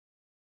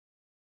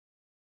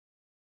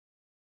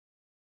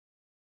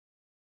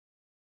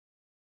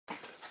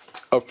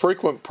A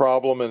frequent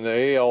problem in the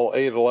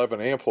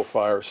AL811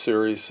 amplifier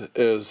series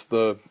is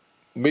the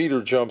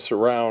meter jumps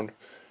around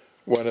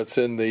when it's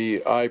in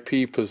the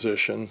IP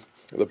position,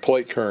 the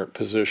plate current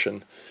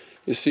position.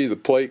 You see the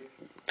plate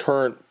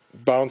current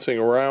bouncing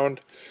around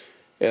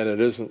and it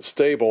isn't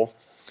stable,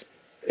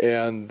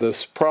 and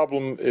this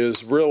problem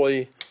is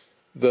really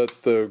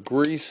that the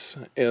grease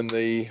in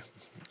the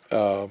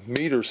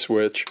meter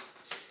switch,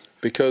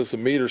 because the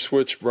meter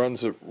switch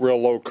runs a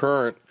real low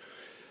current,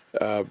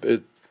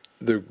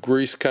 the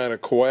grease kind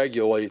of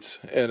coagulates,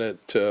 and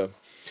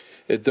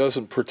it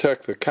doesn't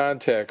protect the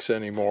contacts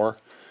anymore,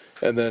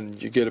 and then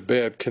you get a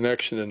bad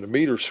connection in the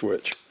meter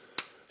switch.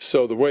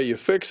 So the way you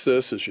fix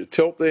this is you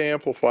tilt the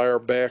amplifier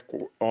back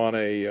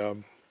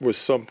on with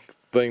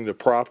something to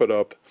prop it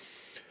up.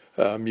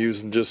 I'm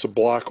using just a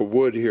block of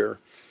wood here,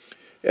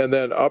 and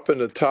then up in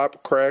the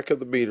top crack of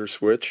the meter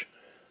switch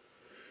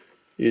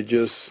you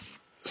just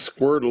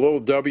squirt a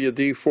little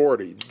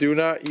WD-40. Do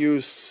not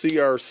use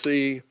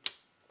CRC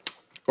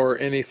or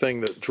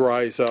anything that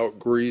dries out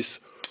grease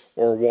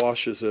or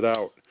washes it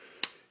out.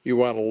 You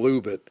want to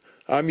lube it.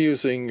 I'm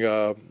using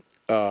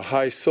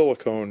high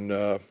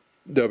silicone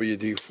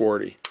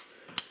WD-40.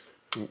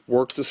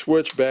 Work the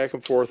switch back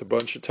and forth a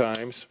bunch of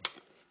times.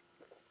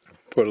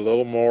 Put a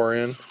little more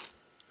in.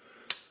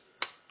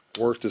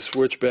 Work the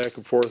switch back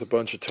and forth a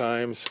bunch of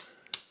times.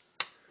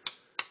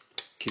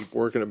 Keep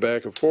working it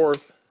back and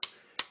forth,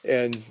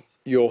 and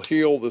you'll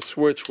heal the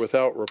switch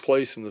without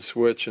replacing the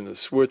switch, and the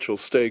switch will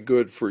stay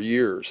good for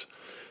years.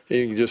 And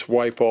you can just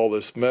wipe all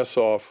this mess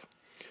off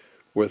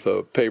with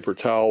a paper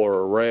towel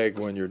or a rag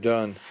when you're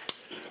done.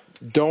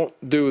 Don't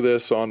do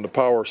this on the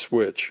power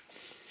switch.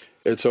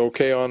 It's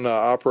okay on the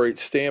operate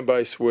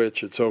standby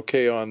switch, it's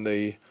okay on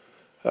the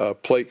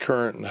plate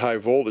current and high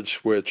voltage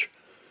switch,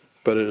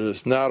 but it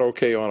is not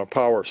okay on a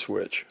power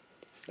switch.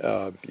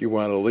 You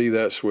want to leave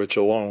that switch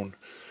alone.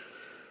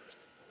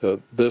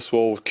 This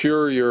will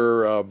cure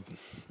your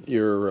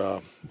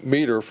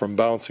meter from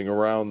bouncing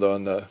around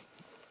on the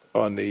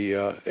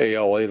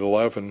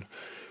AL811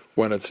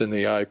 when it's in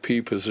the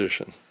IP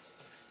position.